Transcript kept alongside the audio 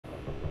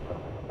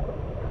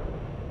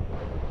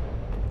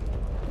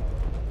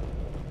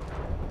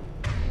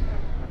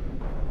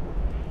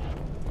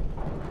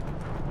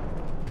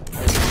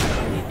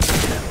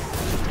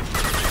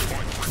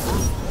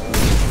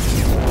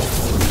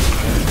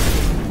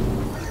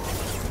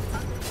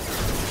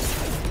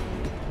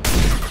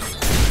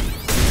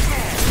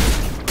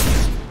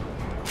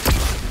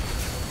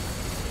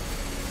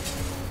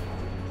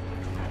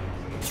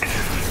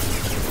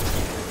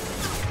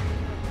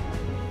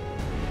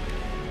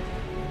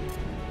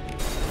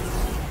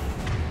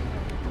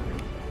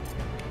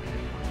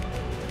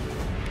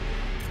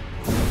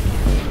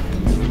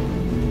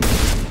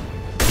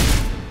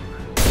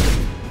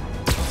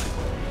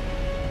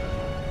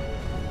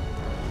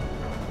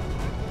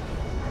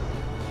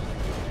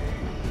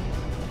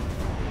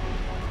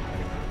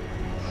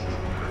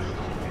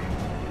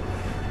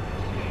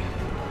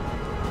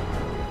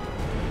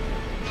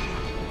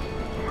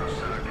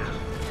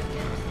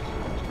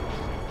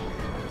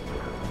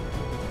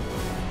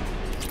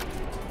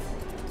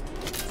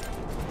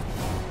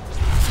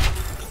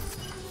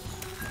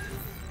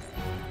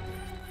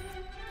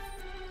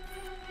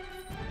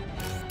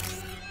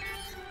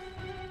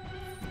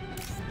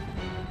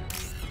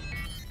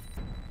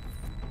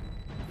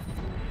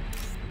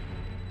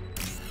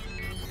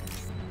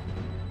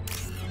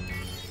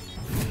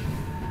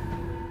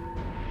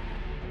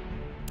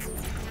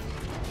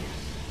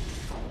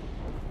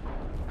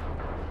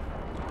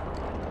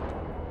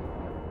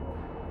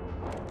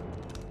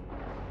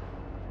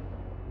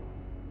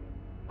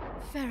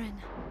Farron.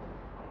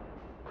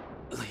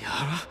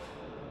 Liara?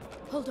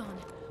 Hold on.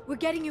 We're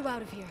getting you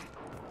out of here.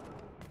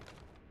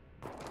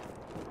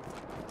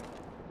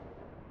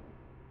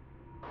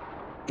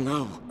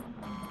 No.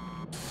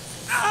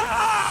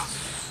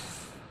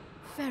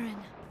 Farron.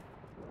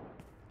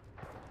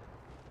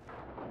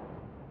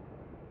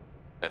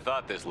 I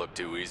thought this looked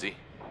too easy.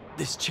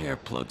 This chair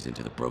plugs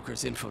into the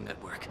broker's info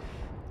network.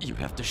 You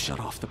have to shut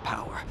off the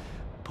power.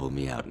 Pull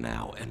me out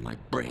now, and my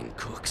brain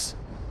cooks.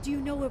 Do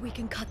you know where we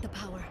can cut the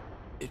power?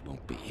 It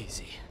won't be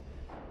easy.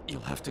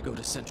 You'll have to go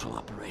to Central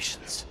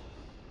Operations.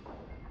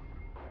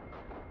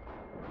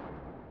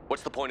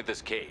 What's the point of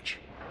this cage?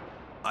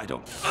 I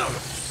don't...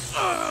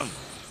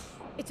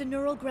 It's a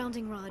neural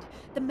grounding rod.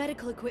 The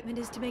medical equipment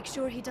is to make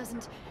sure he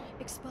doesn't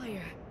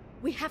expire.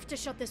 We have to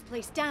shut this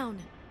place down.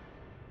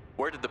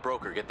 Where did the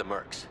broker get the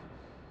mercs?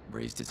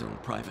 Raised his own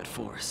private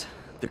force.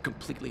 They're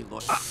completely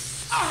loyal.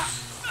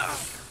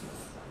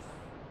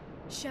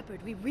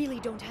 Shepard, we really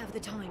don't have the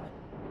time.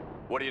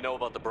 What do you know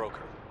about the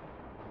broker?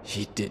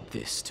 He did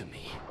this to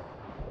me.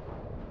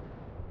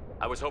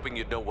 I was hoping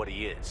you'd know what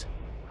he is.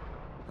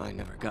 I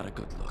never got a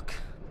good look,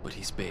 but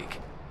he's big.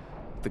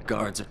 The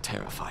guards are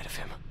terrified of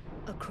him.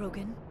 A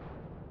Krogan?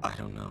 I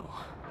don't know,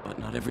 but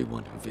not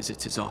everyone who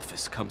visits his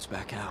office comes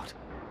back out.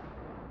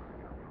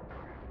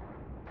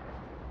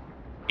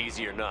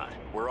 Easy or not,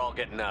 we're all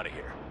getting out of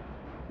here.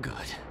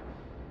 Good.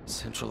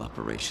 Central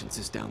Operations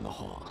is down the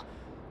hall.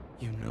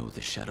 You know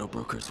the Shadow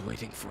Broker's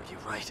waiting for you,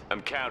 right?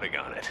 I'm counting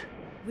on it.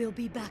 We'll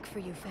be back for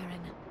you,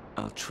 Farron.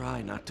 I'll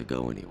try not to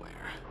go anywhere.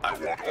 I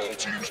want all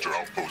teams to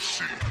Outpost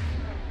C.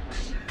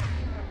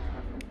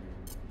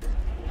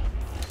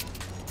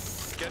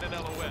 Get an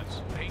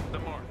LOS. Paint the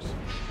marks.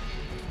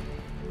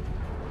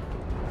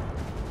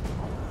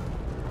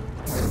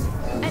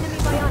 Enemy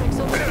biotics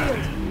on the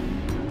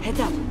field. Heads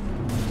up.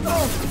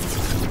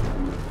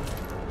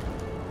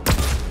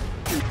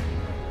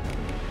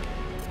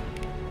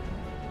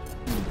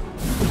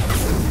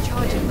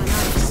 Charging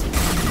biotics.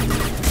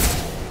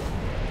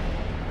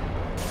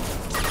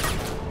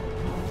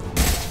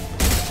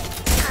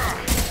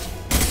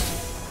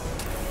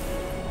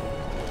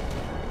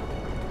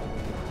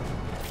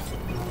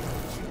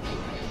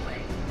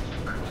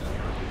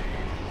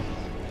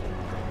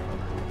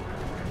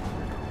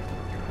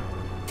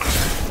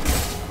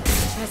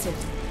 Impressive.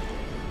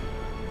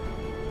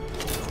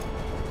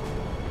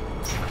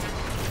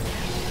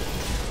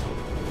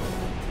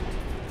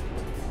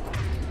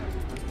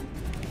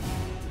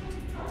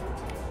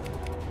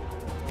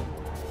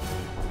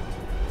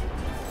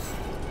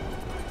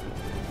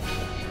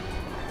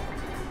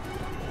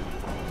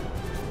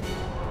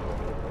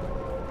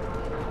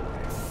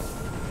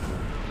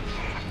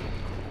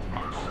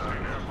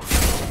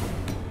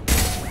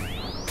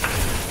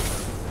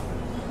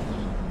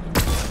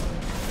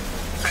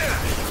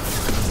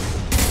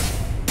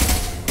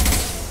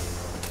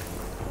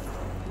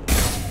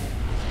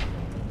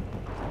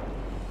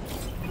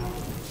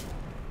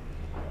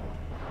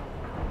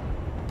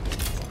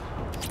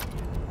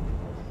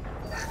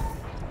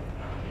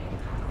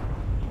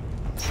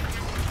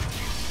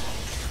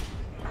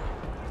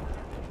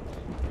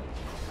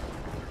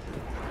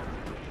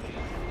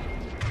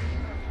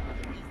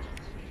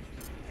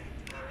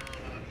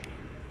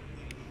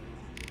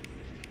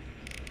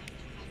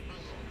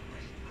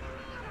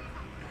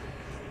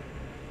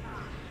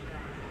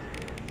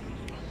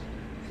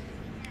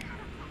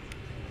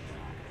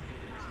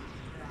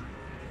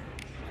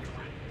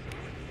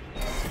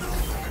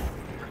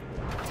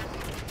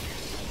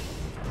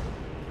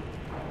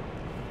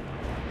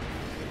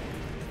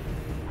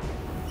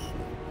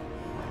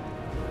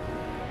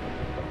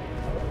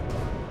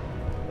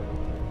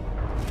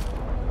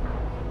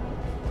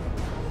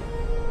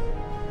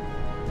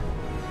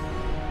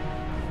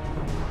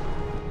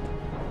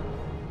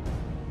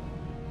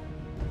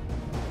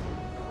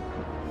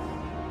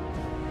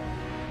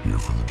 Here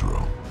for the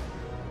drill.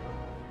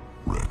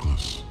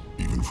 Reckless,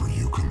 even for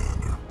you,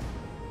 Commander.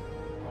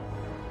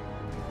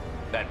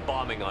 That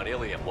bombing on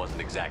Ilium wasn't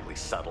exactly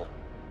subtle.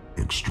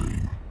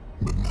 Extreme,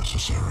 but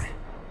necessary.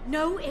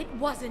 No, it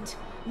wasn't.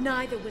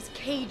 Neither was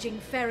caging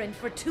Farron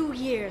for 2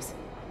 years.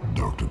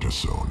 Dr.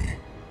 Tassoni,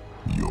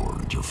 your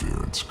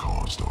interference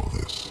caused all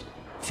this.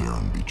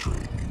 Farron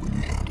betrayed me when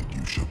he handed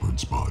you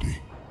Shepard's body.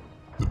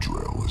 The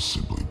Drell is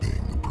simply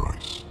paying the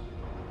price.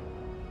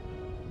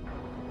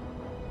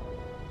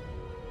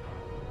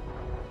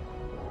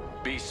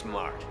 Be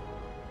smart.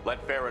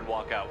 Let Farron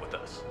walk out with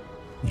us.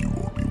 You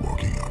won't be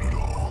walking out at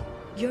all.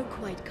 You're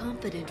quite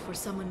confident for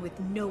someone with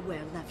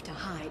nowhere left to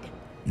hide.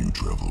 You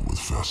travel with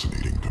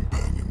fascinating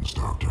companions,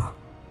 Doctor.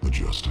 The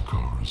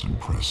Justicar is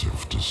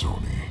impressive to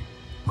Sony.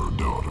 Her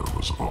daughter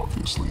was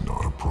obviously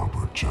not a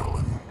proper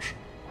challenge.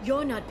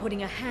 You're not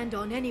putting a hand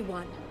on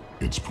anyone.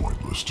 It's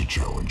pointless to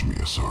challenge me,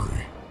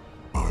 Asari.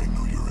 I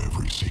know your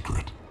every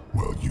secret,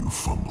 while you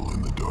fumble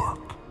in the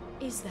dark.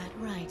 Is that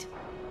right?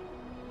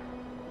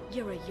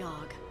 You're a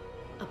Yogg,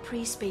 a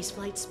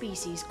pre-spaceflight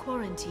species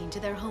quarantined to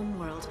their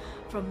homeworld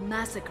from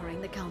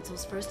massacring the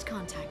Council's first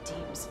contact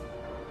teams.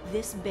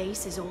 This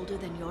base is older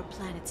than your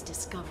planet's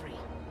discovery.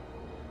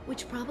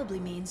 Which probably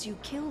means you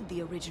killed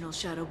the original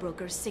Shadow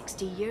Broker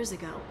 60 years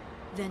ago,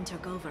 then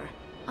took over.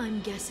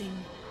 I'm guessing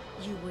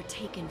you were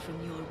taken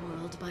from your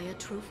world by a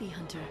trophy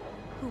hunter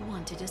who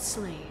wanted a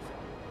slave.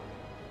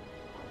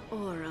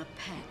 Or a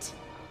pet.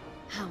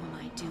 How am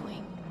I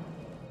doing?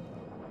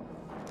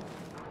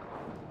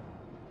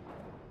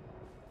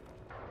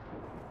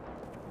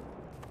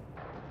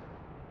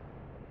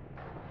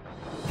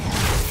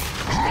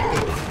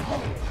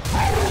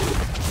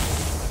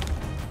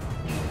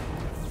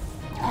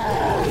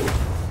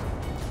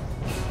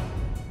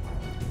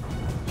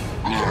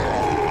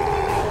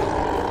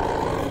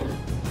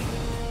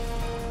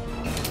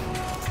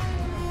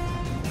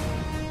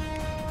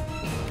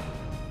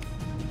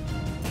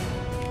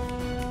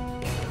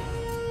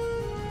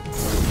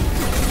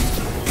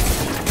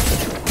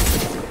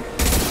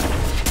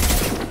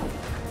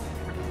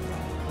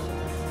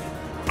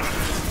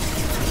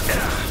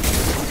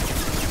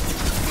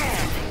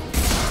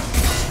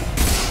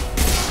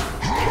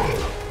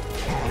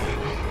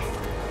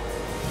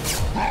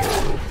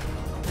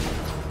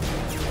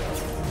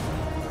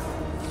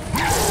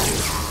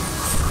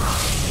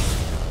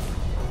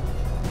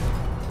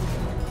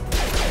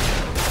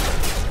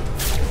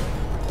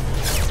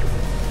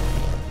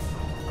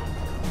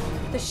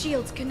 The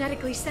shield's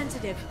kinetically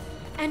sensitive.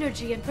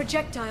 Energy and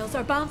projectiles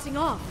are bouncing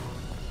off.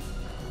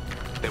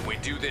 Then we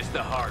do this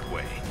the hard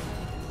way.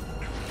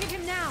 Hit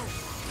him now!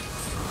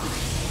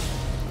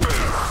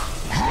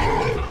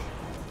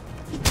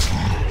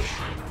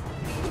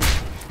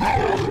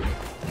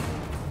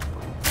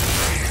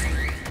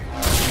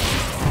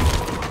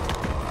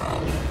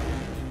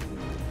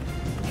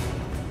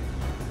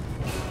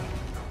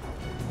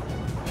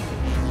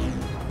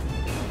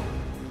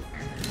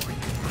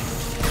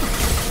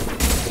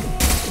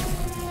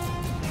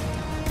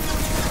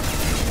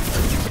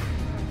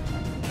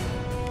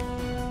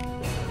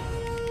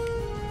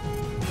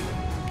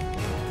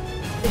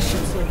 This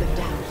should slow them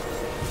down.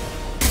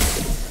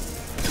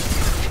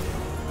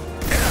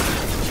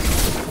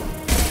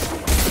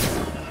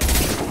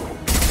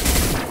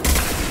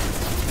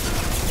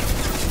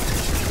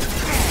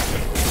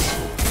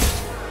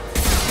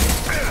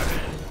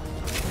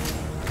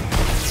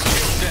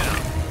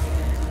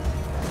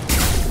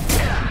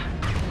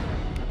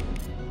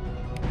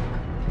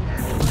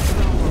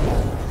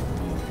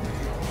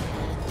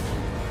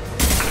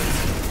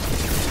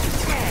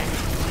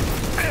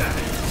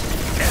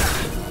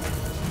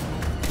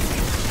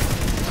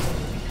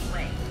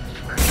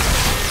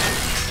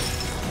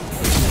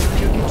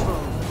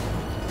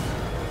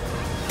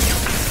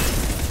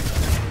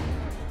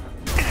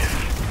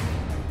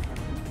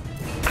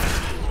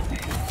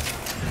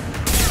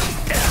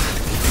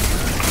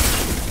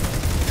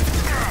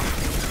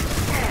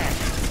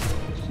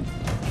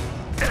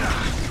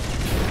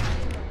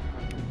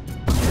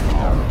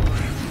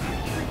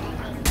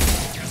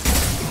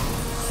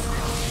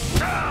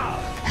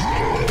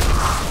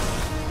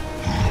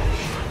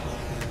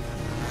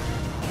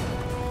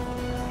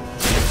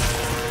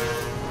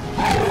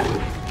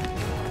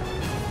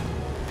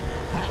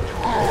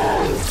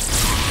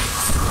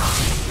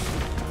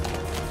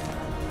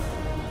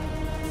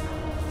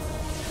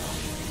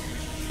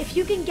 If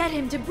you can get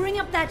him to bring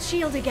up that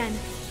shield again,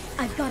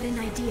 I've got an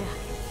idea.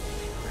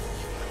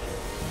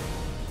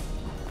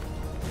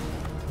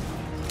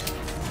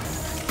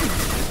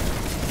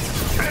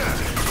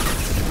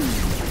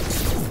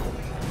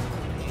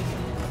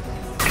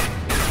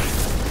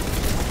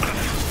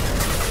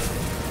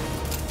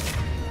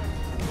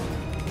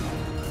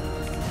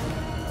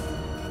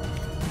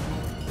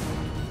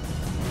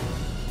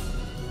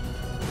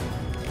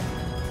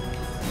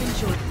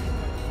 Enjoy.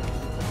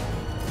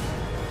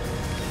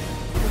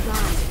 The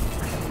ride.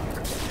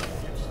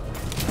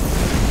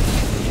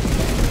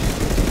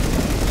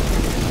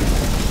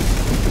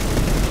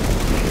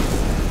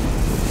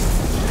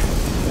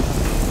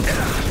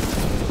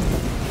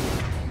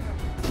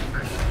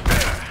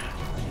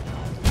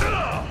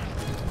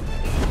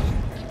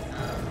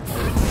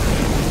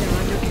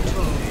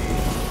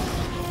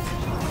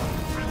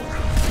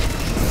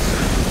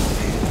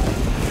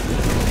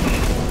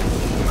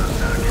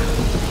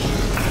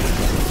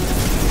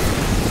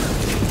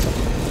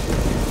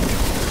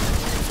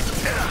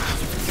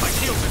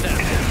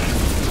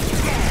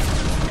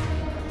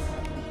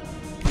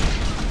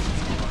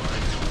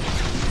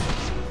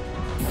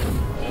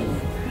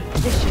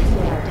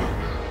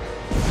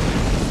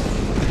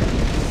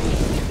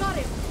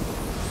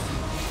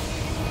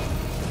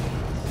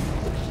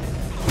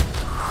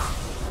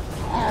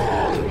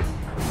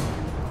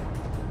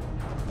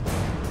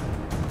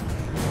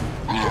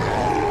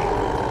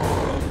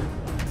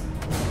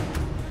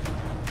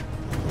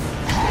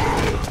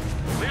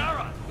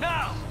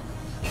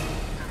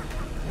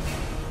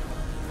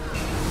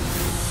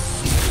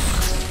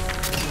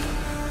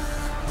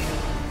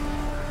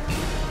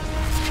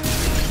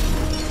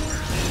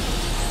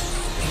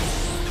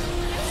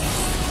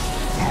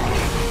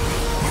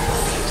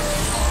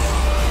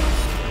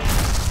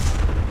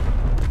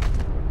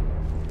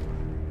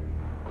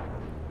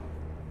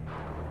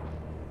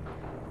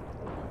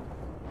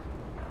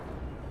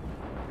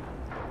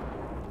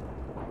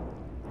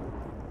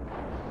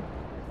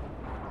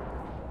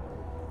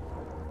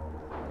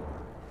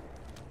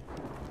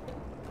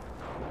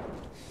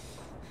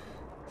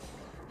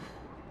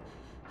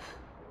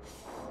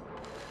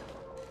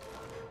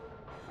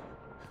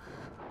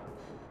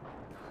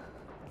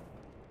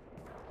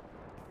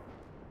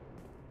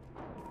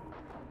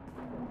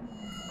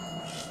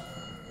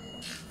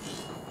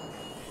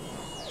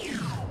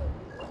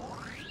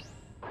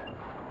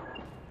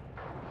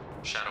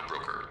 Shadow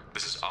Broker,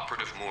 this is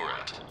Operative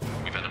Murat.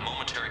 We've had a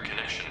momentary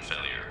connection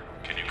failure.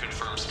 Can you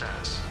confirm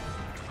status?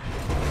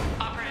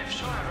 Operative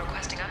Shora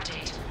requesting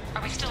update.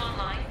 Are we still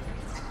online?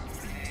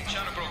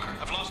 Shadow Broker,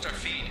 I've lost our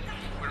feed.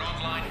 We're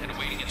online and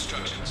awaiting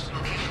instructions.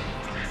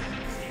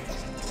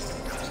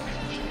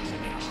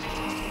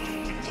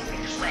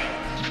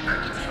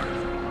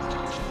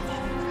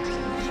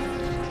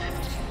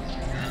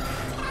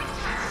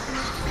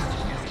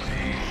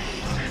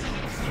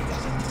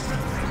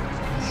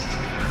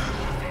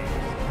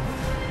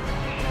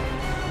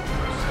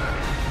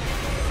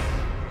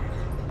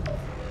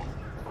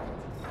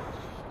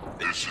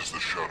 This is the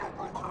Shadow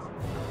Broker.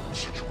 The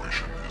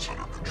situation is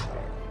under control.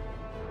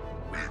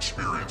 We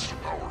experienced a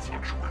power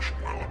fluctuation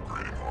while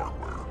upgrading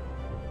hardware.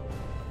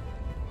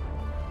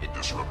 It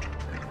disrupted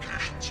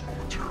communications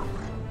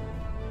momentarily.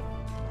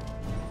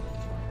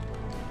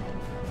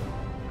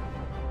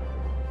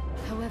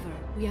 However,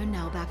 we are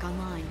now back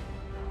online.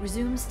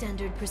 Resume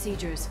standard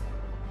procedures.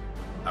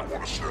 I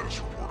want a status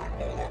report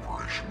on all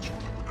operations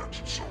within the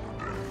next solar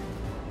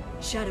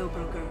day. Shadow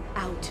Broker,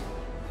 out.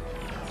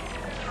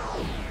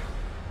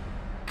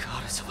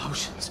 Goddess of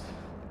Oceans.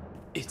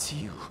 It's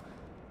you.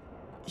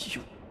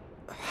 You...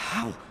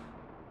 How?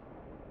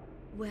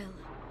 Well,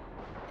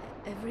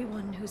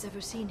 everyone who's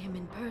ever seen him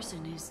in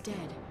person is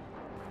dead.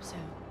 So,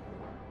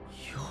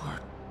 You're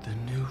the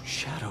new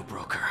Shadow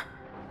Broker.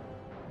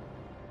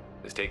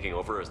 Is taking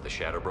over as the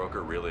Shadow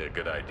Broker really a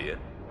good idea?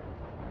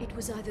 it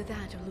was either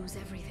that or lose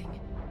everything.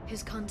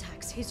 His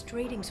contacts, his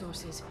trading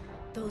sources,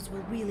 those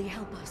will really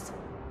help us.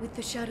 With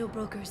the Shadow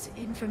Broker's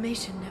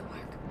information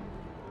network,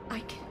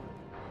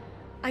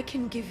 I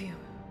can give you...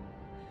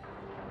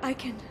 I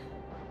can...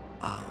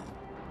 I'll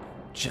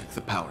check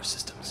the power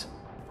systems.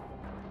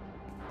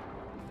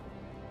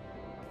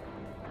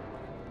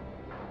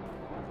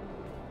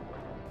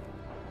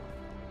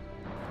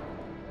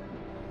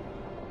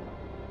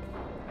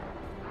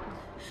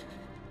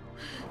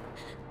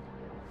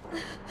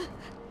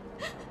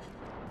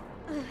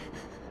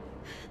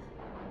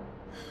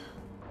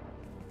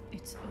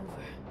 It's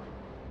over.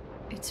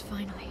 It's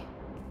finally...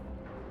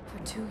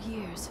 For 2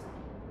 years.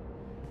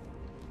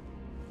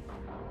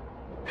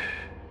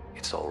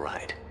 It's all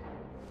right.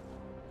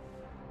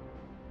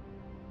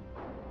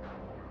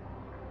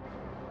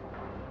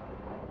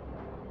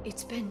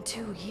 It's been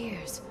 2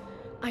 years.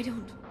 I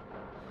don't...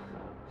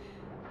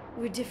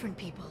 We're different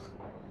people.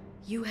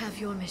 You have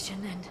your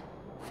mission, and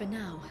for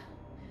now,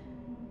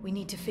 we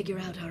need to figure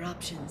out our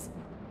options.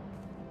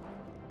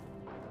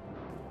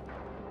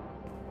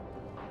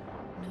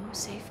 No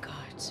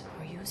safeguards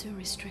or user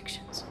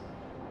restrictions.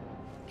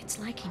 It's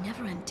like he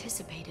never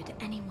anticipated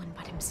anyone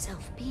but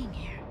himself being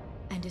here,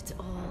 and it's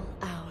all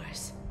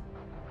ours.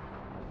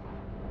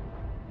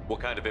 What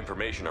kind of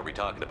information are we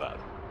talking about?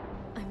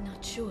 I'm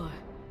not sure.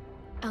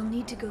 I'll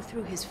need to go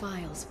through his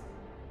files.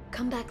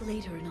 Come back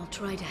later and I'll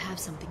try to have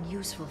something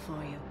useful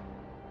for you.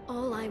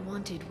 All I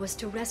wanted was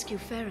to rescue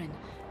Farron,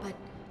 but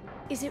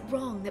is it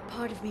wrong that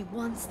part of me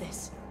wants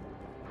this?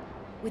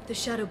 With the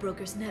Shadow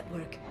Broker's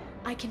network,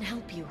 I can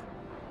help you.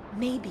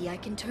 Maybe I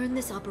can turn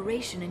this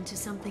operation into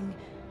something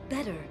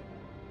better.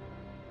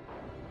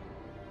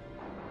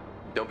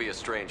 Don't be a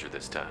stranger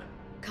this time.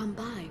 Come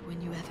by when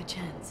you have a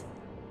chance.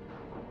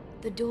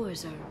 The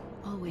doors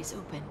are always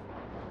open.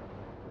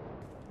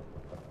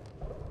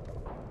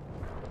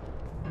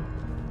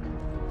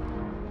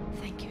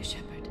 Thank you,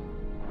 Shepard,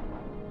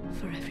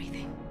 for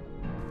everything.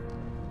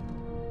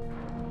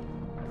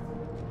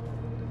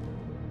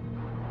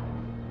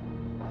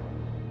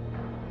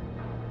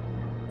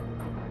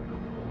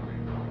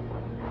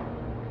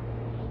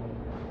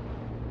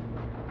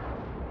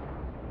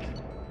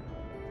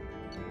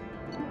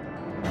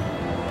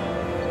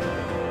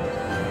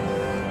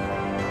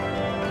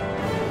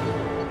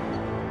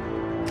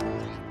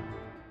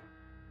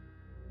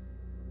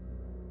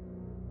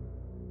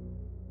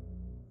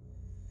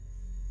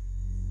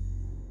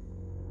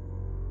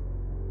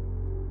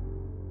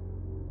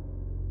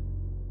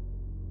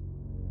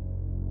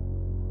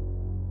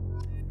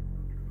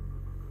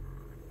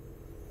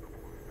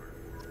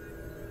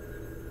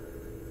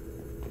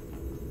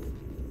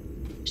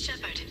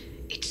 Shepard,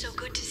 it's so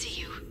good to see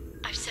you.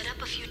 I've set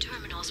up a few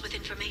terminals with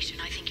information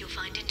I think you'll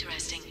find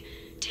interesting.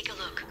 Take a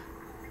look.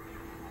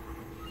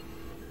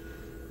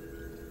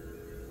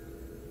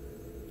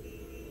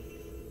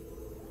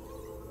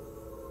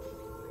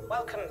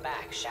 Welcome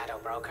back, Shadow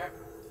Broker.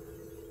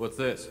 What's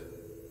this?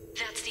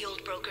 That's the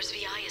old broker's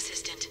VI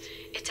assistant.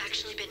 It's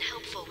actually been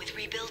helpful with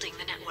rebuilding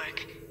the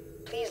network.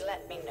 Please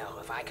let me know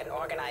if I can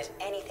organize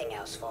anything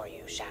else for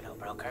you, Shadow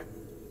Broker.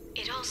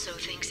 It also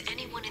thinks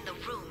anyone in the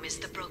room is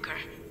the broker.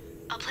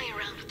 I'll play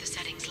around with the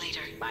settings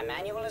later. My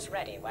manual is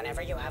ready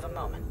whenever you have a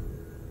moment.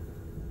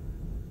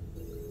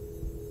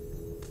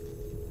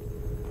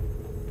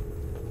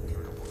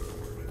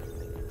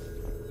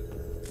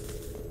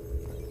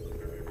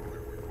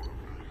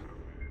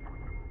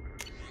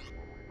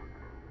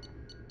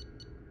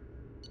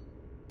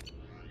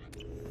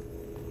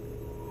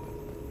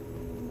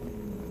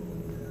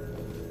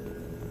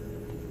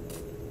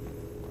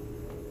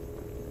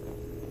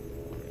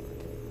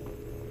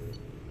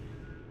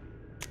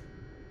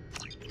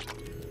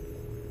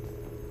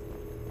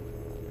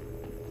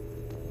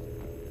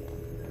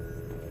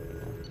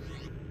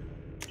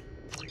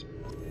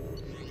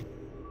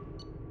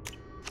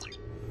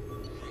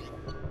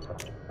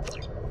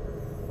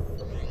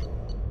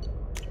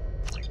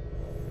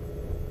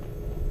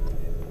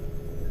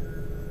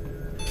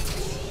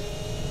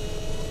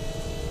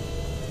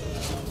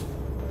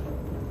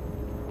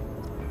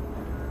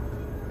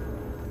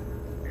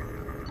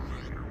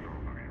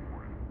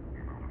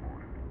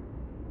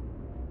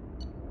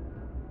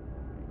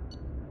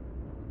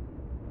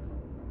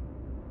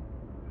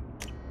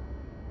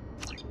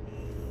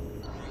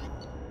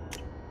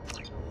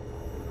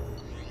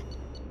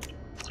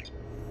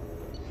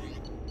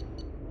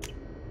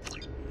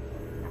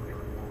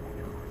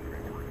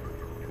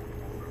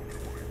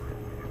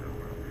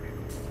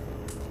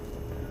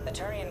 the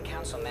Turian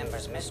Council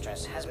member's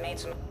mistress has made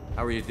some...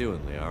 How are you doing,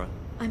 Liara?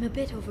 I'm a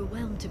bit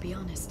overwhelmed, to be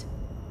honest.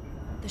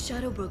 The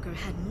Shadow Broker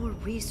had more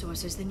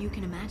resources than you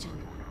can imagine.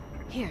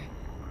 Here,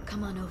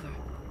 come on over.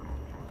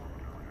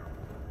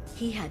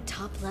 He had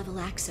top-level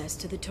access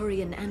to the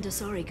Turian and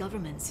Asari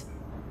governments.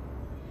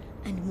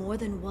 And more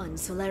than one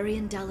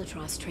Solarian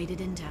Dalatrass traded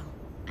intel.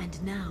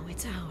 And now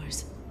it's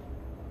ours.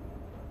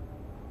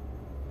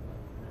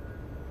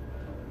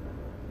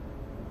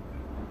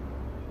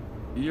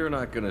 You're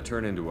not gonna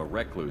turn into a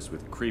recluse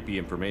with creepy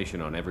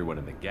information on everyone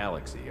in the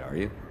galaxy, are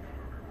you?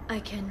 I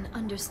can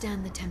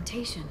understand the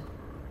temptation.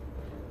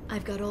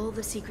 I've got all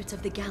the secrets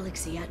of the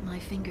galaxy at my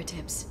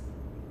fingertips.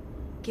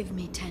 Give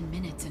me 10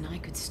 minutes and I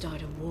could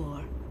start a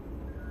war.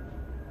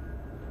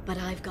 But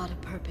I've got a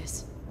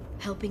purpose.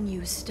 Helping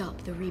you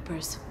stop the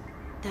Reapers.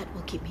 That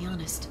will keep me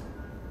honest.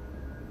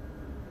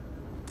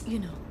 You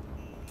know,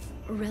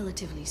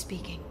 relatively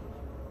speaking.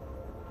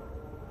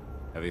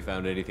 Have you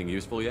found anything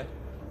useful yet?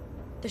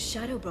 The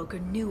Shadow Broker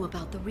knew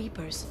about the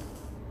Reapers.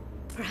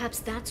 Perhaps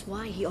that's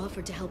why he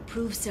offered to help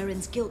prove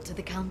Saren's guilt to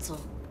the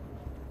Council.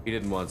 He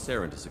didn't want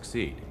Saren to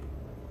succeed.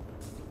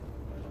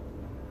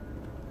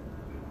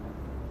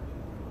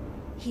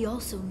 He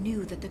also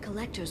knew that the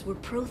Collectors were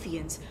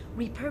Protheans,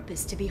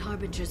 repurposed to be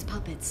Harbinger's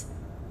puppets.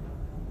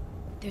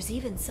 There's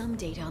even some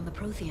data on the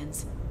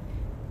Protheans.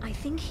 I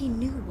think he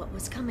knew what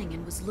was coming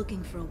and was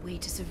looking for a way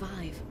to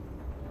survive.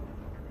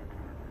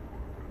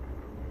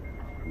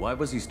 Why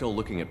was he still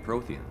looking at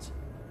Protheans?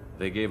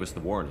 They gave us the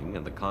warning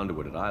and the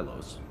conduit at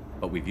Ilos,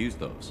 but we've used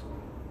those.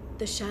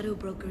 The Shadow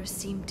Broker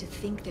seemed to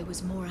think there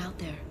was more out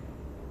there.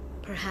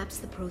 Perhaps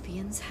the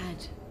Protheans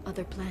had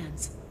other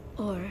plans.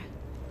 Or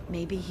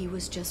maybe he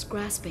was just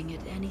grasping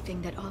at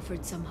anything that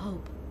offered some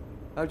hope.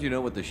 How'd you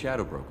know what the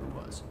Shadow Broker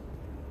was?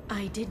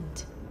 I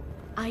didn't.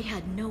 I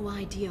had no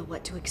idea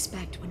what to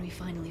expect when we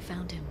finally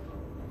found him.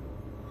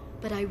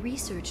 But I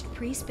researched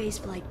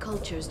pre-spaceflight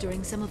cultures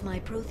during some of my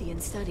Prothean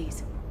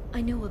studies.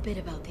 I know a bit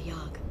about the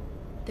Yogg.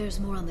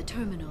 There's more on the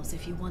terminals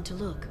if you want to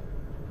look.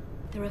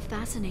 They're a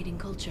fascinating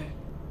culture,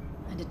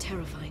 and a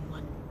terrifying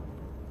one.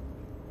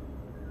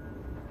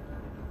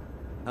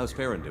 How's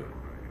Farron doing?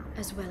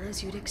 As well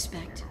as you'd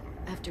expect,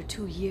 after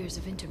 2 years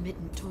of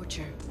intermittent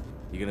torture.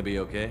 You gonna be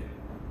okay?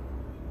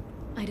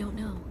 I don't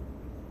know.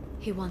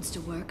 He wants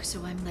to work,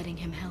 so I'm letting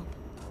him help.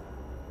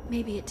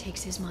 Maybe it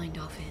takes his mind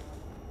off it.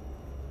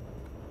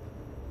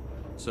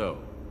 So,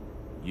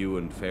 you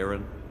and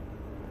Farron?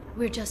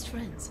 We're just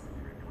friends.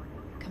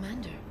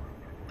 Commander,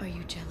 are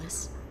you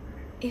jealous?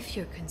 If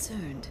you're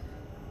concerned,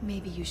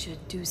 maybe you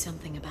should do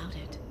something about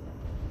it.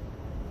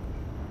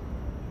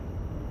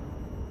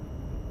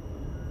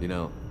 You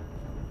know,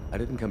 I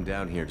didn't come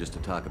down here just to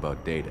talk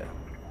about Data.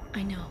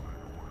 I know.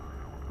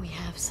 We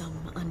have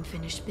some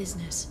unfinished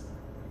business.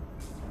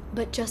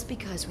 But just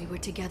because we were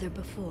together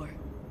before,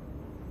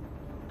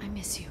 I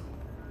miss you.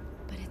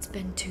 But it's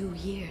been 2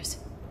 years.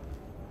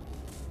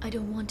 I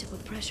don't want to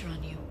put pressure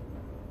on you.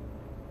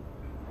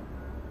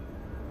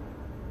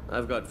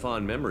 I've got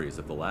fond memories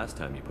of the last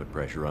time you put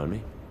pressure on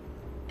me.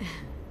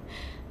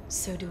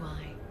 So do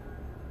I.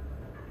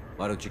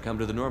 Why don't you come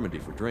to the Normandy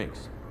for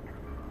drinks?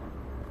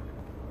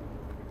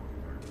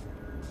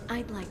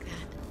 I'd like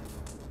that.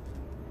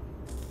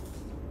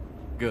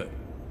 Good.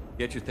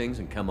 Get your things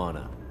and come on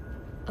up.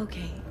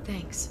 Okay,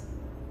 thanks.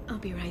 I'll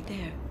be right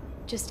there.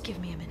 Just give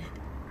me a minute.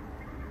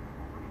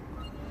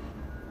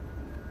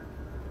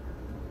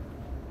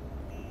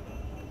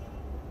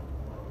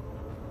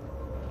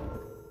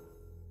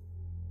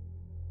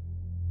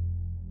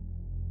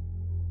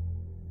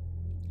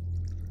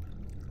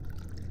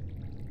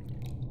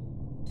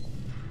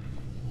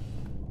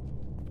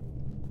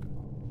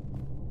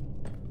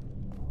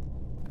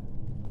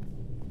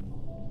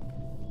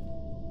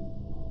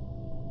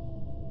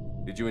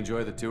 Did you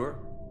enjoy the tour?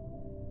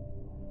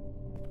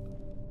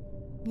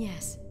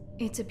 Yes,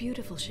 it's a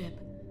beautiful ship.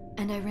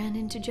 And I ran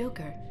into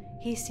Joker.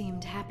 He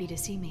seemed happy to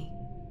see me.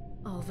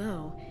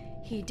 Although,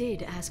 he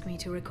did ask me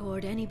to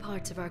record any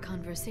parts of our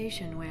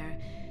conversation where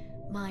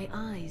my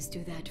eyes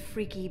do that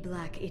freaky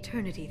black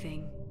eternity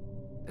thing.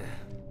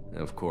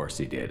 Of course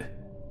he did.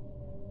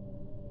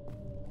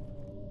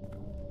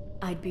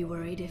 I'd be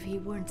worried if he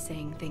weren't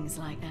saying things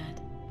like that.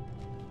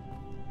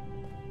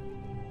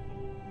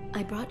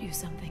 I brought you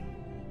something.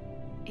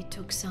 It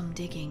took some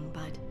digging,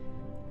 but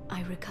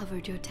I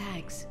recovered your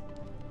tags.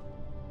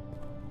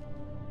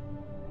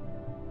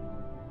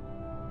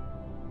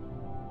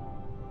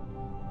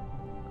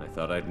 I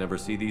thought I'd never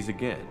see these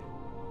again.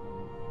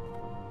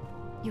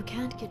 You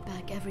can't get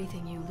back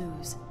everything you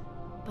lose,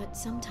 but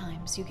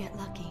sometimes you get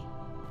lucky.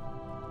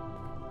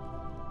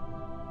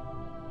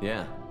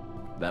 Yeah,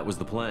 that was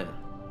the plan.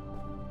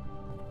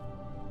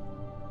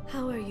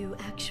 How are you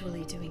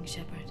actually doing,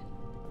 Shepard?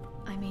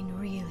 I mean,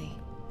 really.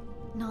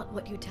 Not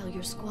what you tell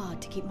your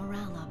squad to keep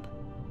morale up.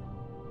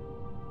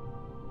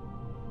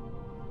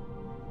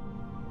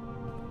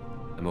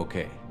 I'm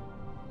okay.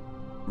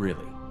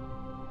 Really.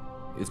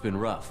 It's been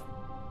rough,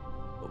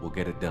 but we'll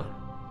get it done.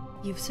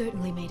 You've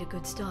certainly made a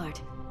good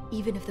start,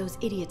 even if those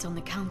idiots on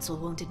the Council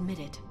won't admit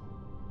it.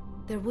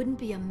 there wouldn't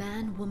be a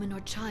man, woman, or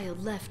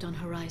child left on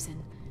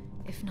Horizon,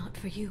 if not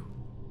for you.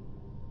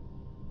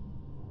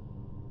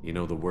 You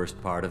know the worst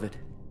part of it?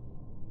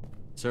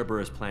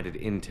 Cerberus planted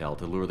intel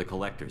to lure the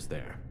Collectors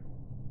there.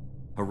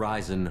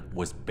 Horizon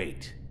was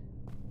bait.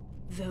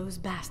 Those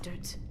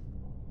bastards.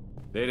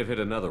 They'd have hit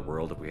another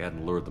world if we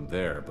hadn't lured them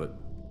there, but...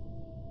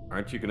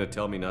 aren't you gonna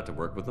tell me not to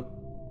work with them?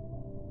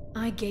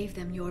 I gave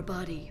them your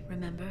body,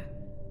 remember?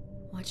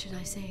 What should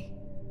I say?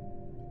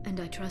 And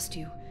I trust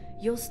you.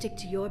 You'll stick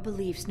to your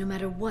beliefs no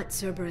matter what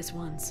Cerberus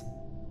wants.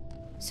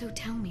 So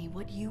tell me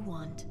what you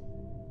want.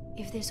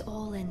 If this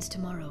all ends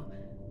tomorrow,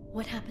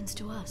 what happens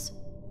to us?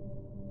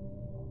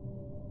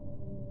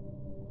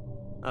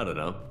 I don't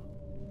know.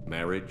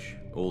 Marriage,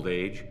 old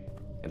age,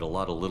 and a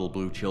lot of little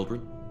blue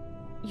children?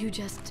 You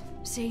just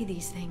say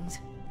these things.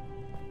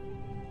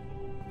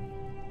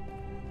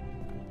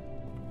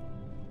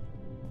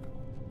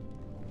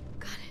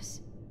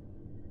 Goddess,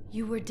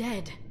 you were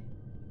dead.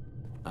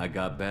 I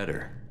got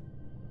better.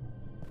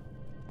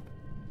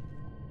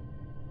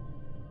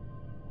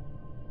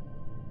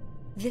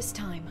 This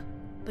time,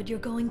 but you're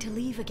going to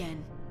leave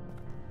again.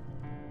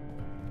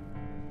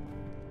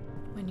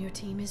 When your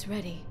team is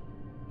ready,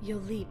 you'll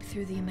leap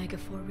through the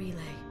Omega-4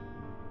 relay.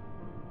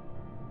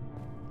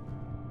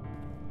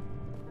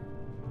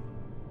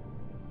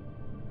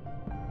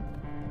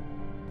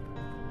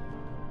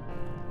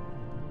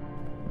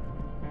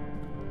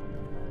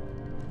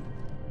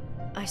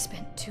 I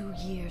spent 2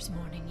 years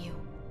mourning you.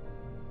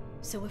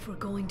 So if we're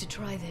going to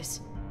try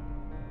this,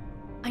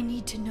 I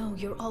need to know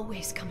you're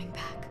always coming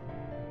back.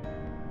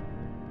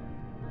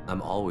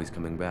 I'm always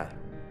coming back.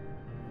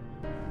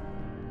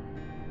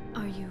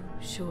 Are you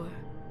sure?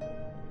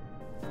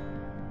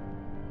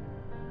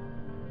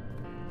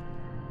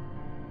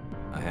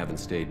 I haven't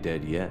stayed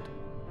dead yet.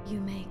 You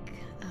make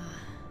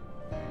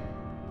a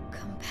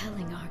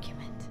compelling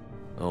argument.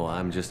 Oh,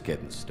 I'm just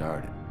getting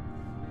started.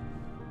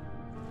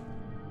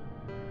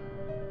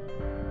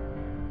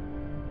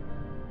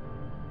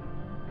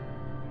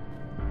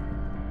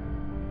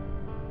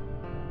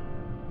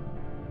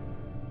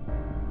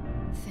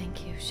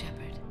 Thank you,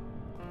 Shepard,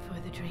 for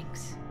the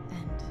drinks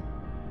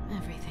and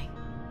everything.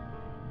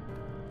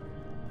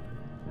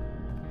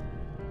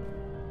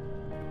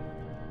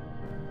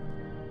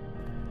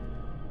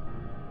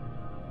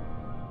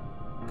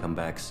 Come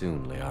back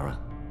soon, Liara.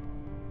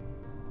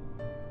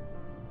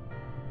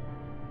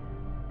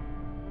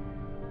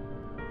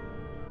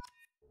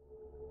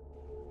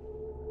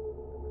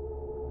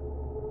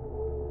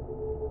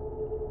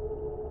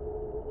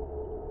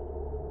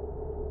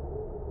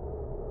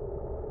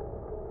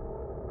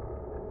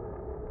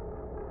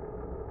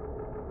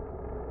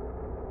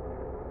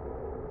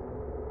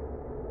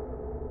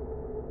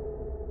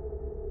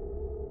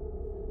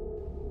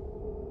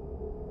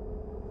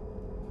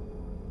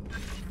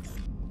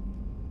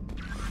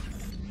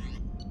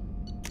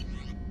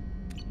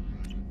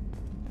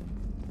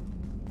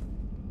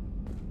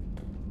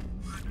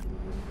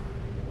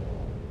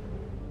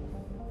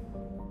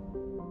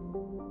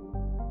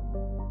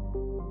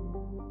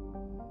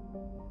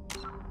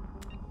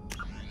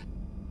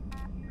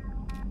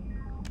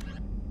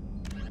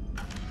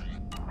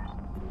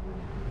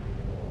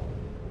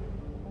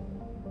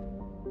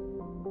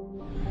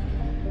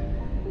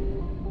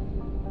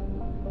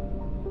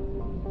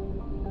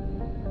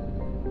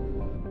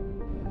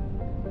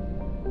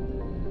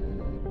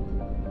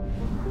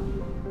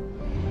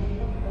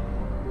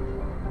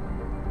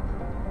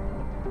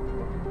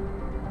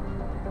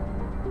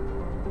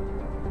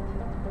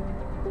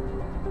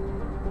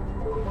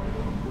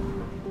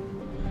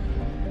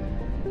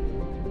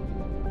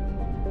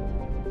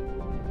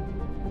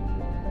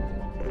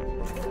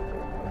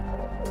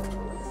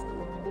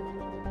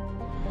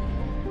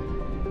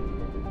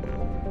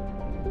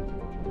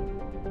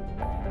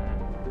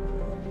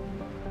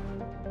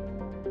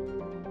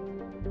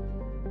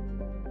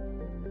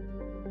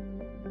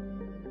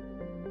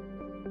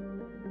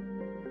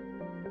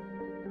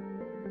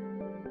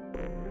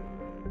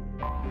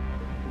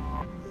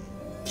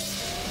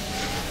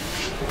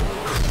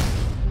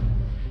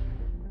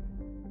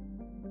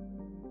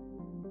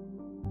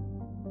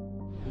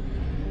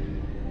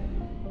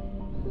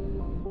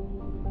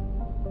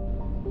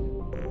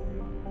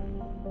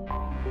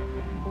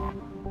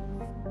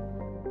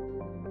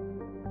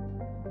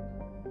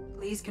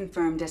 Please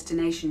confirm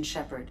destination,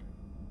 Shepard.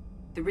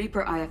 The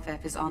Reaper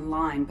IFF is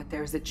online, but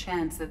there is a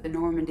chance that the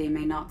Normandy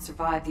may not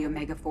survive the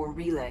Omega-4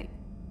 relay.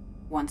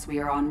 Once we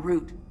are en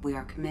route, we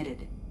are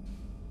committed.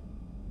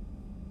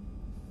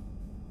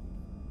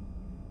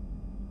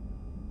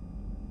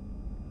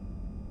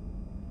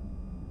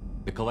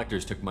 The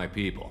Collectors took my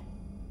people.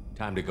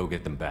 Time to go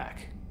get them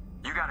back.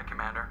 You got it,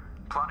 Commander.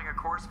 Plotting a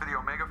course for the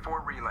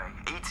Omega-4 relay.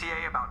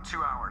 ETA about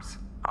 2 hours.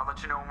 I'll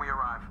let you know when we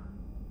arrive.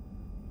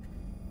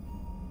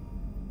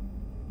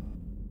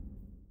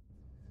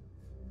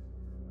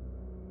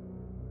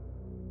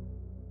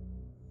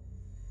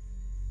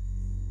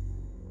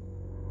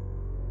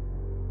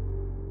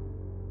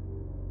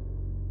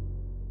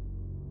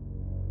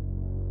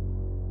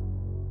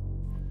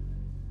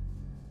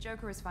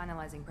 Joker is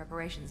finalizing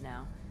preparations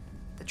now.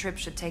 The trip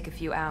should take a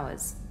few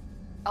hours.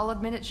 I'll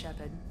admit it,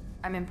 Shepard.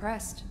 I'm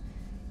impressed.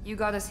 You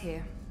got us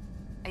here.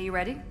 Are you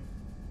ready?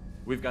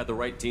 We've got the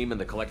right team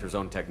and the Collector's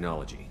own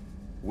technology.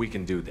 We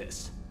can do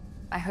this.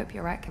 I hope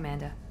you're right,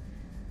 Commander.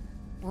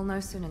 We'll know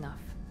soon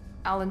enough.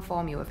 I'll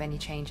inform you of any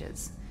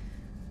changes.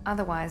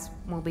 Otherwise,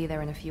 we'll be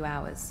there in a few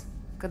hours.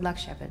 Good luck,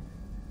 Shepard.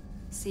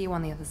 See you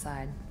on the other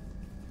side.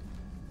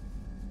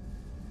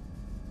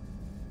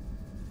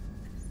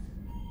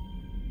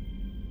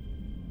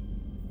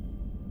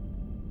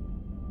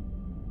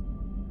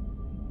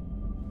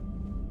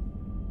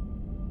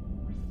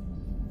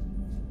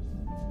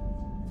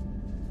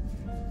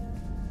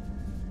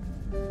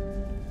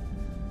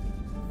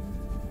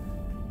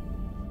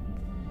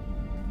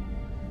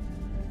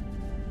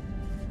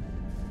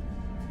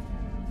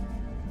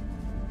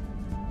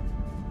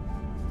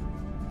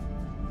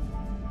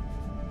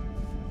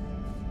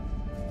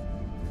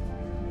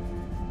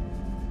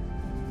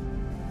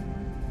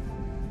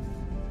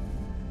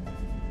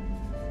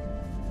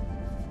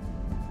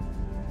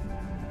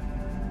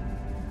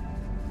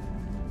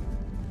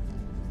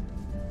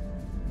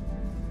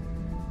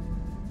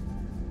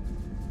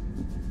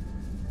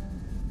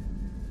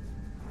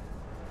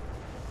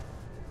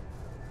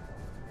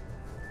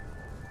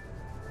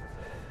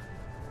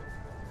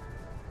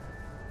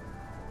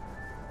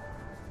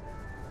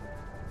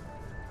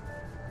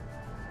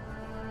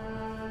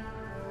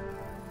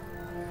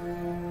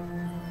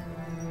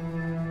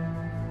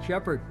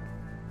 Shepard,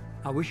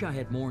 I wish I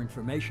had more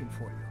information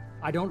for you.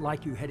 I don't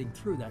like you heading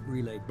through that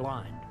relay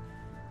blind,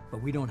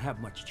 but we don't have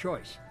much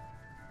choice.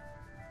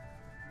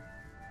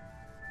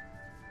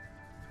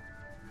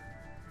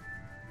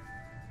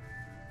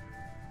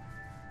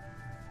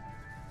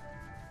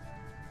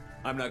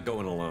 I'm not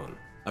going alone.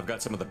 I've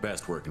got some of the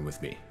best working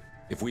with me.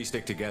 If we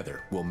stick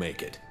together, we'll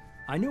make it.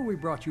 I knew we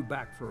brought you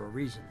back for a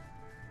reason.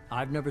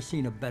 I've never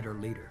seen a better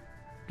leader.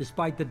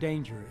 Despite the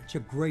danger, it's a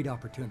great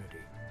opportunity.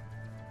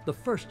 The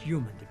first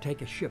human to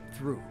take a ship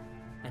through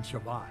and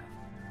survive.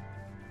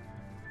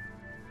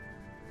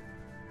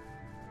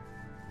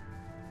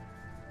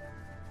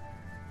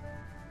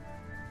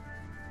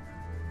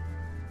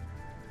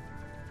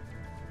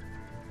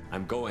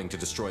 I'm going to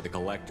destroy the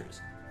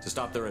Collectors, to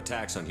stop their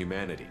attacks on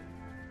humanity.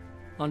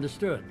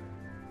 Understood.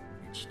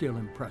 It's still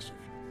impressive.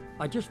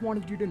 I just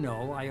wanted you to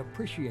know I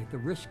appreciate the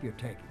risk you're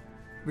taking.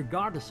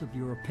 Regardless of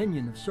your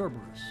opinion of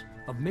Cerberus,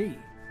 of me,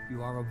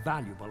 you are a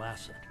valuable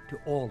asset to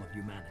all of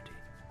humanity.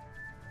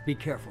 Be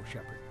careful,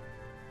 Shepard.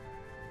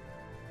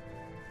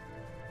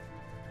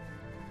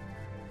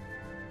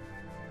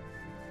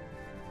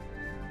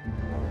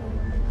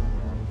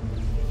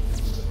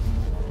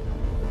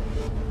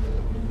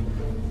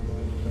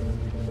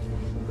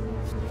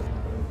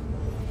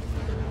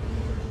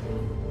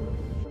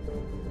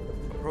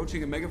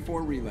 Approaching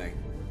Omega-4 relay.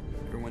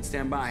 Everyone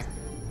stand by.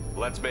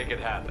 Let's make it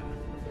happen.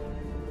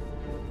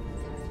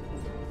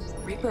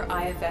 Reaper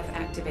IFF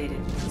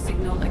activated.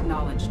 Signal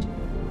acknowledged.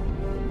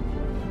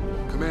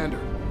 Commander,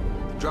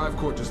 the drive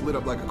core just lit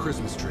up like a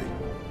Christmas tree.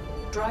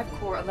 Drive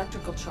core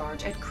electrical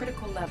charge at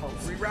critical levels.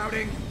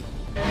 Rerouting.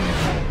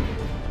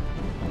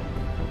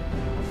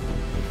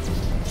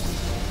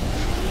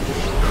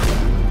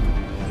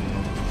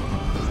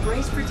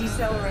 Brace for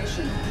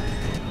deceleration.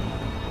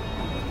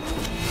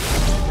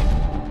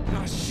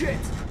 Ah, shit!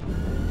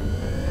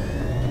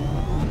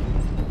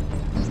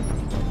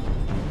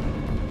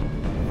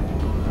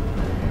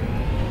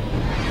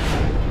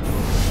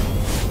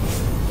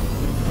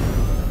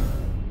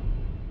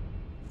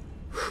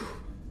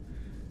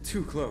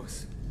 Too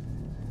close.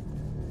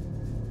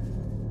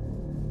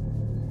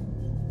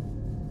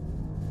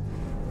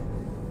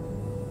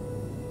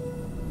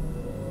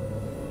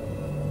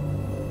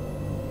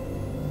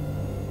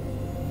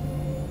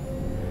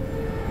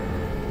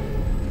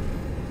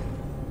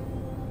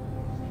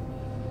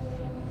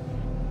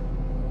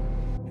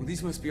 Well,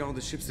 these must be all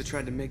the ships that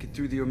tried to make it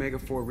through the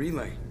Omega-4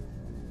 relay.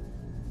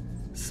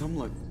 Some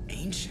look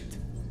ancient.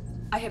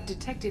 I have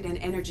detected an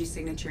energy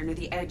signature near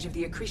the edge of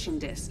the accretion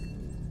disk.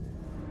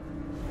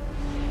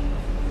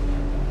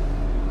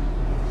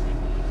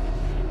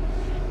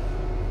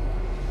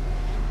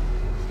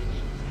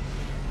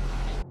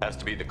 Has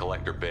to be the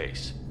Collector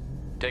base.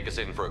 Take us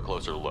in for a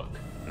closer look.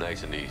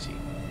 Nice and easy.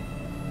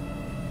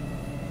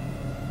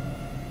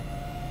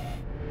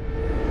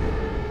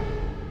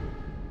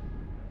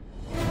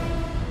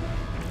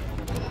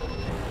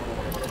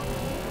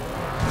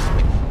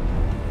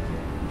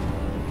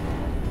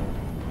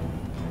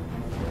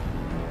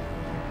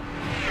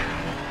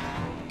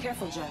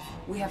 Careful, Jeff.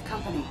 We have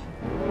company.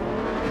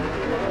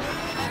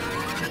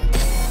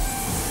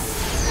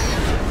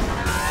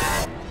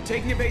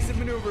 Taking evasive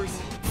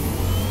maneuvers.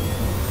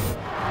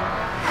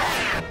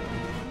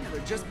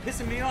 They're just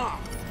pissing me off.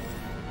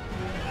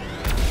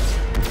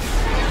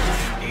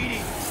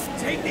 Edie,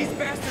 take these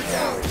bastards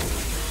out!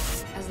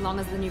 As long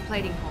as the new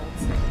plating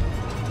holds.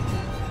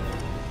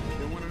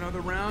 They want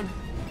another round?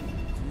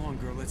 Come on,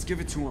 girl, let's give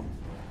it to them.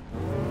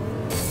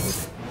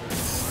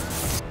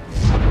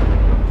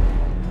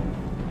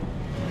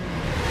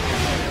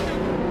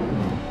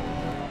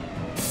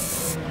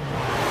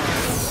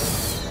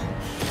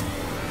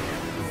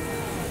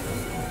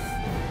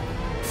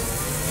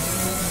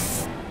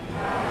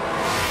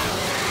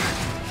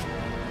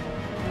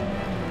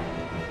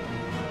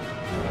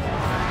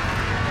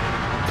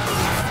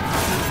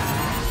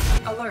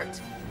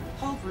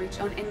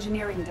 on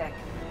engineering deck.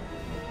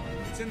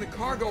 It's in the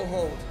cargo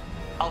hold.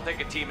 I'll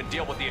take a team and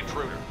deal with the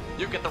intruder.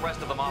 You get the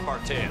rest of them off our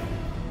tail.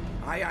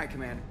 Aye, aye,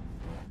 Commander.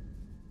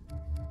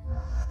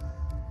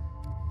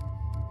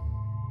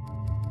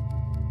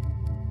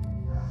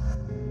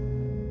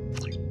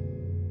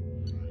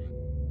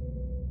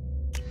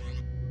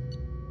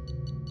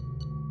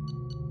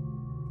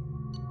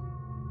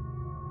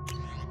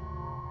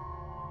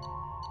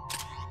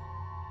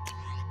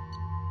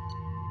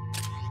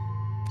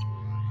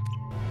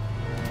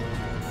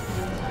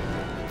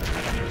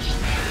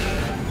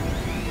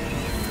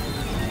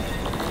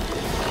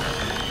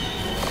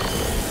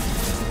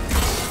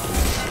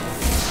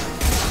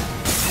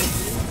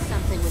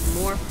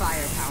 More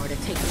firepower to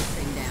take this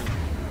thing down.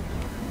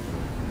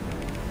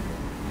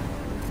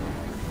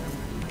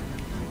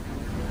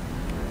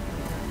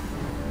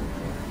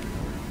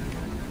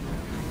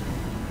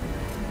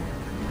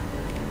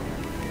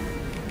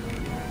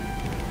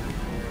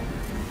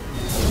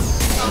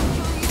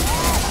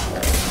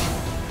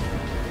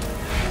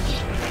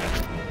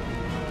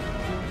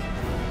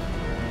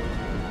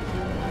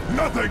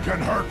 Nothing can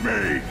hurt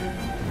me!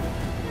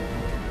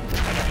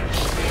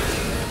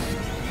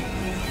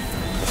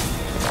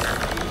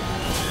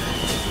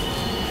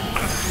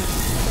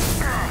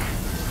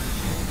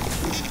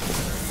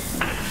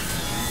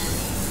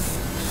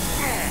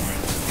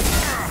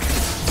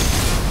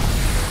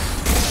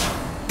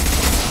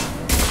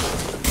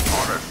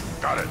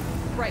 Got it.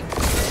 Right.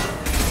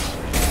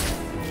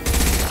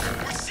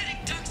 We're sitting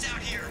ducks out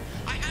here.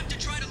 I have to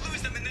try to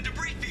lose them in the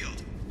debris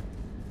field.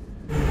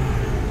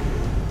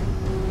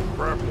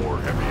 Grab more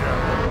heavy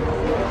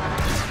ammo.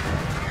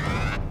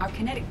 Our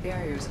kinetic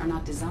barriers are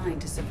not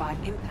designed to survive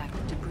impact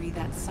with debris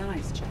that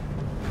size, Jack.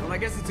 Well, I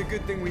guess it's a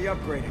good thing we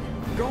upgraded.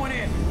 Going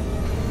in.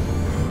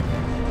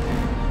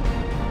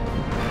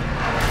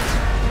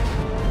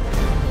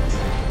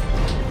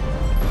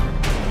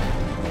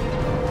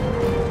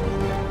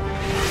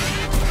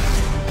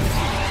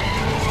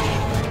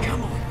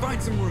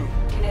 Some room.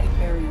 Kinetic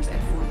barriers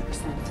at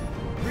 40%.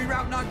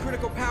 Reroute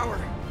non-critical power.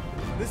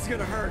 This is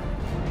gonna hurt.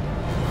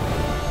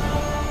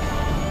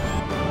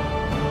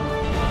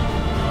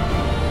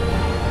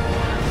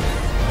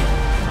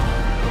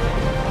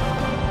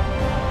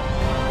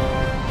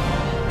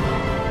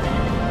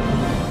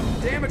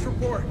 Damage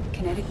report.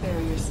 Kinetic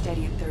barriers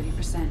steady at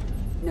 30%.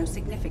 No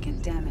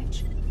significant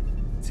damage.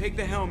 Take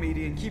the helm,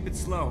 Edie, and keep it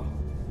slow.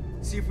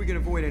 See if we can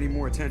avoid any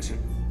more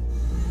attention.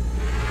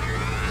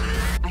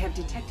 I have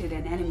detected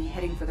an enemy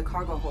heading for the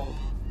cargo hold.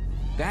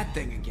 That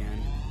thing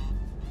again.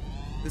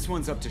 This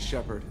one's up to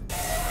Shepard.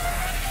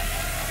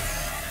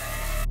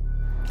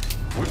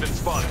 We've been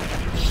spotted.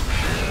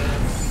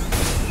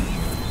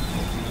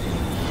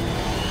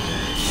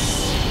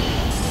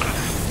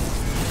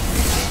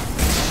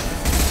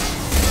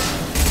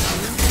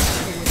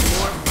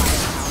 More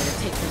firepower to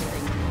take this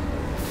thing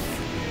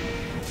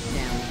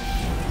down.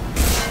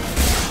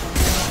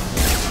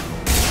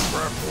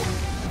 Grab one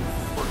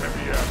for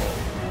heavy ammo.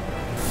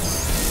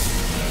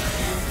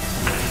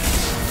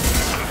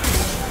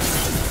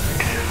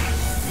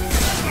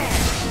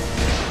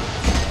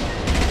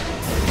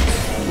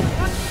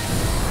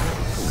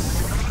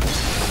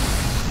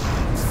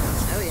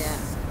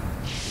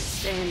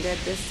 Staying dead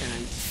this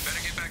time.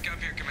 Better get back up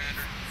here,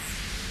 Commander.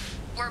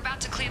 We're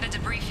about to clear the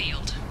debris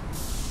field.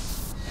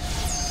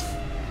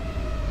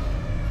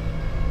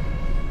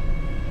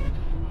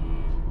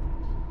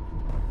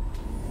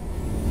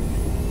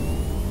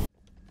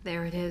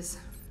 There it is.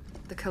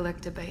 The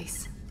collector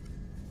base.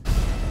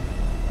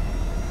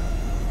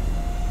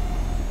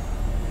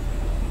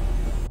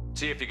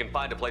 See if you can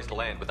find a place to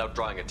land without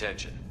drawing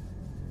attention.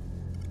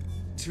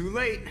 Too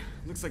late.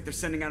 Looks like they're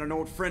sending out an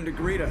old friend to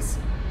greet us.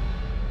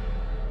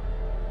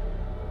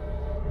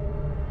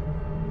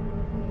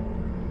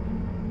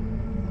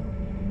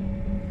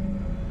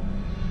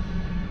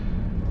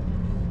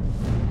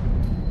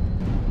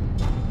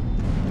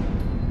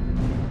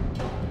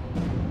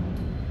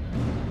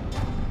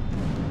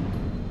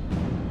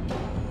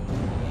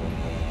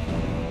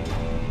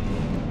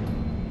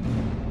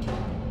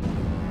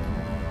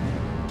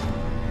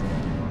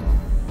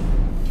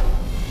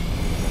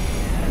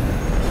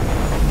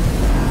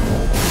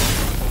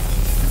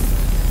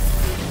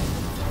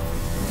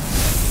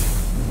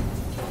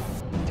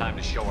 Time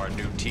to show our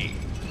new team.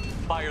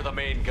 Fire the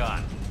main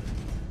gun.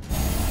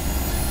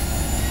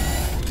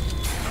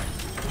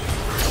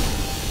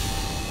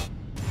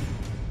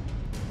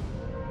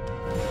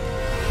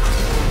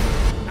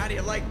 How do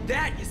you like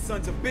that, you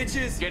sons of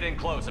bitches? Get in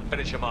close and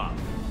finish him off.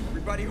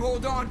 Everybody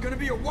hold on, gonna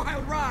be a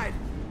wild ride.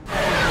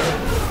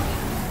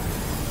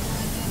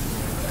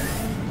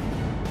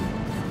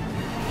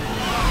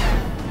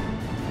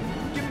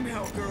 Give him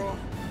hell, girl.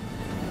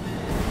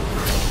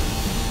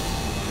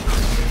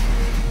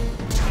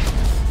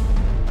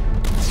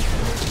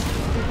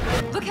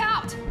 Look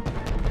out!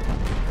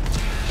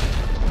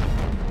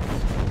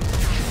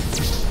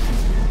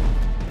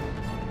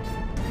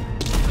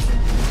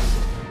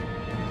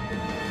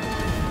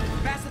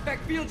 Mass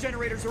effect field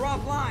generators are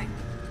offline.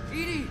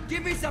 Edie,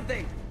 give me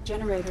something.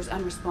 Generators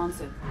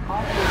unresponsive.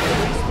 All ports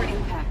brace for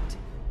impact.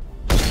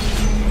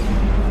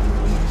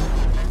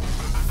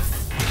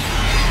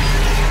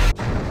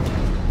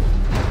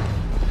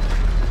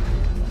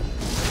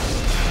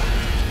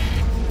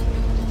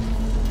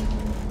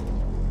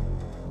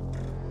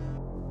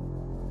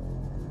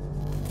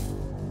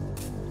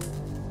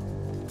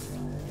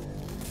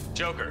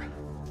 Joker,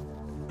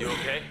 you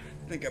okay?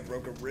 I think I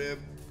broke a rib.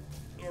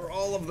 Or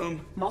all of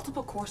them.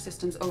 Multiple core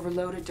systems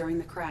overloaded during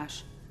the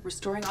crash.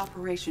 Restoring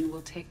operation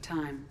will take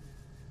time.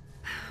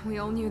 We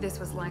all knew this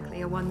was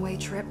likely a one-way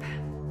trip.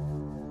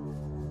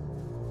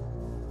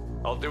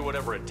 I'll do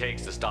whatever it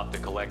takes to stop the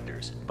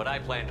Collectors, but I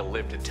plan to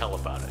live to tell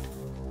about it.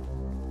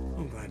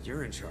 I'm glad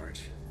you're in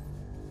charge.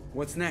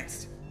 What's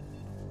next?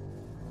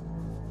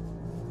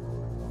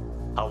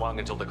 How long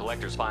until the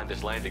Collectors find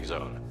this landing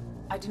zone?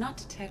 I do not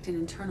detect an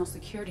internal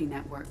security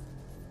network.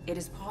 It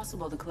is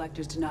possible the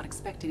Collectors did not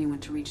expect anyone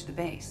to reach the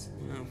base.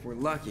 Well, if we're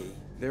lucky,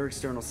 their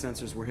external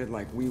sensors were hit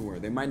like we were.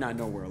 They might not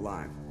know we're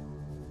alive.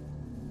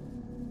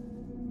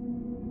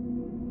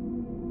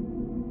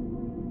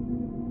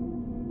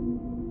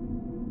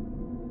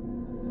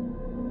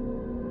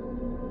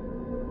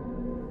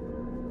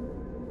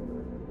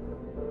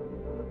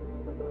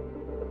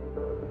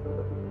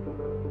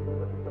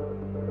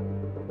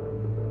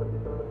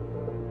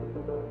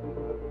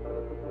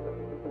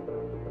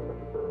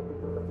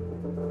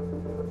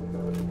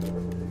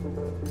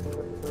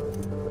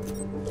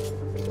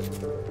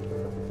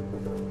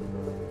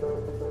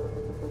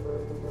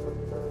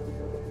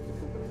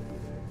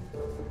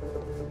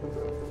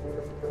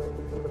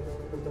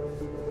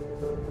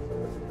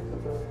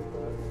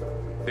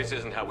 This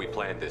isn't how we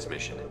planned this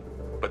mission,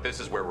 but this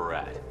is where we're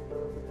at.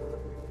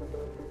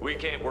 We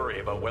can't worry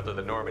about whether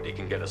the Normandy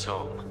can get us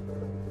home.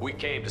 We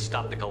came to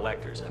stop the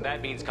Collectors, and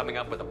that means coming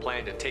up with a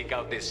plan to take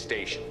out this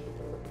station.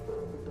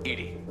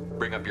 EDI,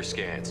 bring up your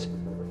scans.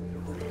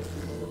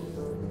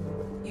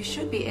 You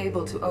should be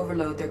able to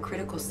overload their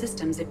critical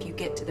systems if you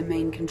get to the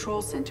main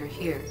control center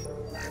here.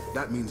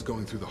 That means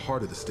going through the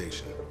heart of the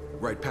station,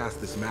 right past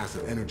this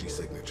massive energy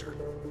signature.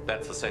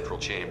 That's the central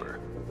chamber.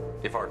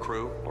 If our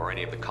crew, or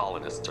any of the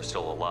colonists, are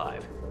still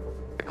alive,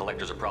 the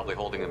Collectors are probably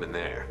holding them in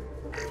there.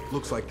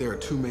 Looks like there are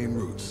two main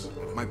routes.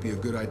 Might be a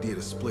good idea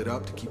to split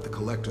up to keep the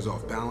Collectors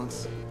off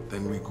balance,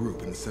 then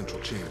regroup in the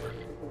central chamber.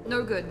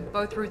 No good.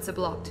 Both routes are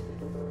blocked.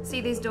 See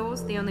these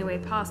doors? The only way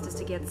past is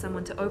to get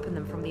someone to open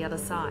them from the other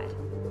side.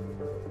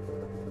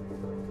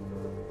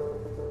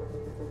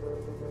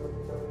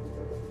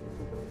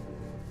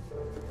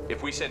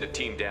 If we send a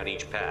team down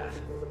each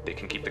path, they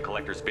can keep the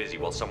Collectors busy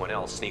while someone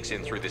else sneaks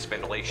in through this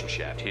ventilation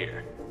shaft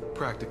here.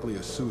 Practically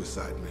a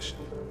suicide mission.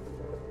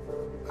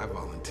 I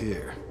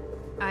volunteer.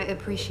 I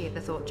appreciate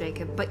the thought,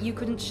 Jacob, but you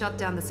couldn't shut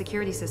down the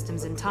security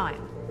systems in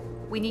time.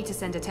 We need to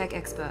send a tech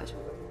expert.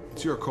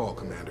 It's your call,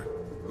 Commander.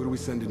 Who do we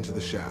send into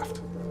the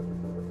shaft?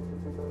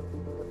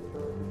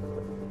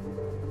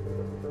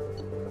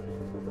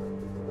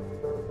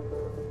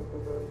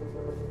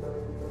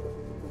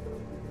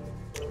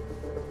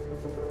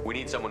 We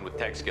need someone with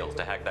tech skills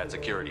to hack that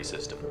security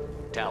system.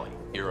 Tali,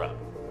 you're up.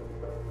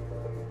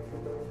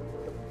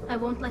 I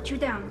won't let you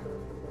down.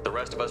 The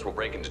rest of us will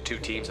break into two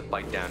teams and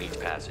fight down each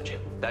passage.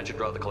 That should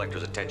draw the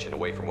Collectors' attention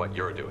away from what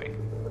you're doing.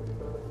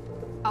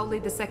 I'll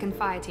lead the second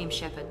fire team,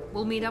 Shepard.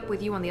 We'll meet up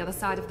with you on the other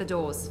side of the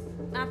doors.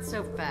 Not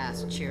so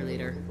fast,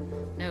 cheerleader.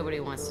 Nobody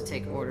wants to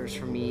take orders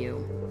from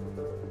you.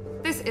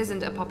 This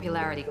isn't a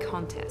popularity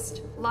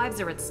contest.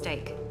 Lives are at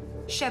stake.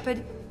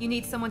 Shepard, you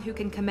need someone who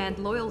can command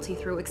loyalty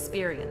through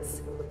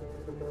experience.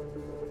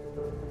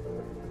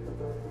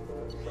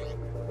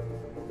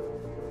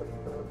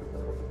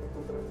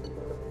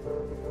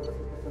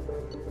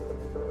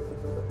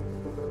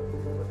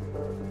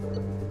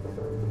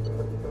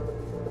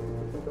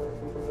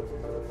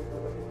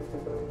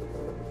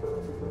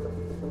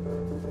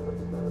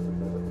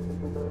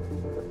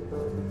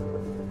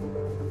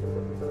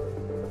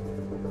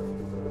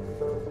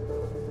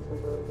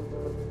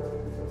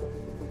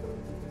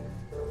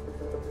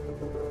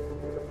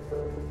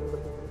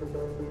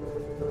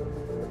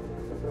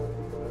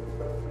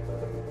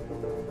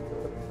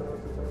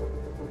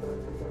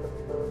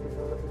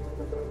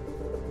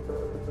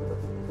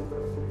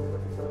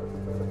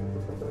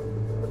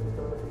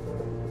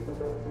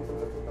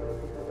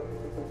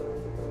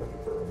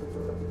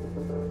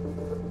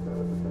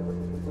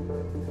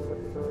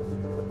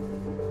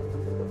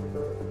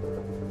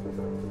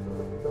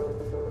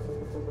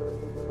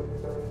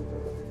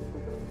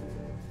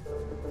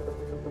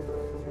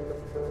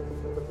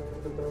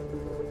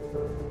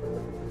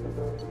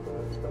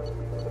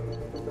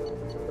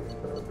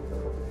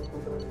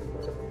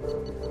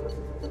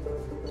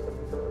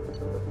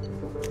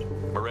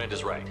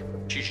 Miranda's right.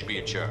 She should be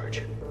in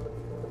charge.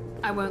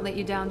 I won't let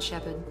you down,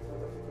 Shepard.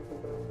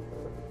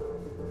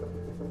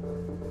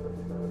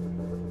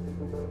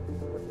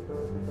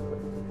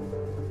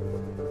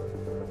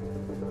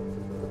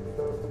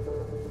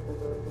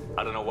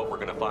 I don't know what we're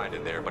gonna find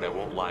in there, but I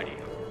won't lie to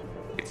you.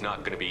 It's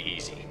not gonna be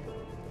easy.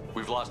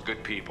 We've lost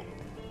good people.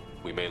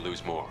 We may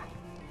lose more.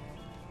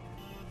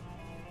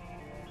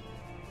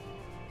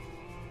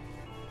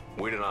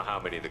 We don't know how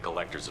many the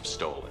Collectors have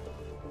stolen.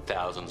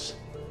 Thousands,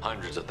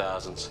 hundreds of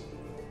thousands.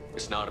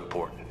 It's not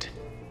important.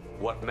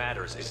 What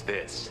matters is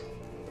this.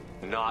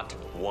 Not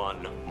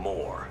one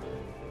more.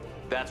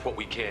 That's what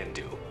we can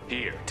do,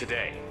 here,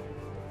 today.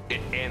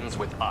 It ends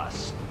with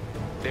us.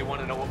 They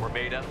want to know what we're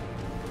made of?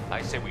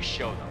 I say we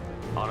show them,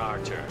 on our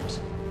terms.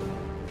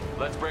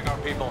 Let's bring our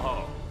people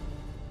home.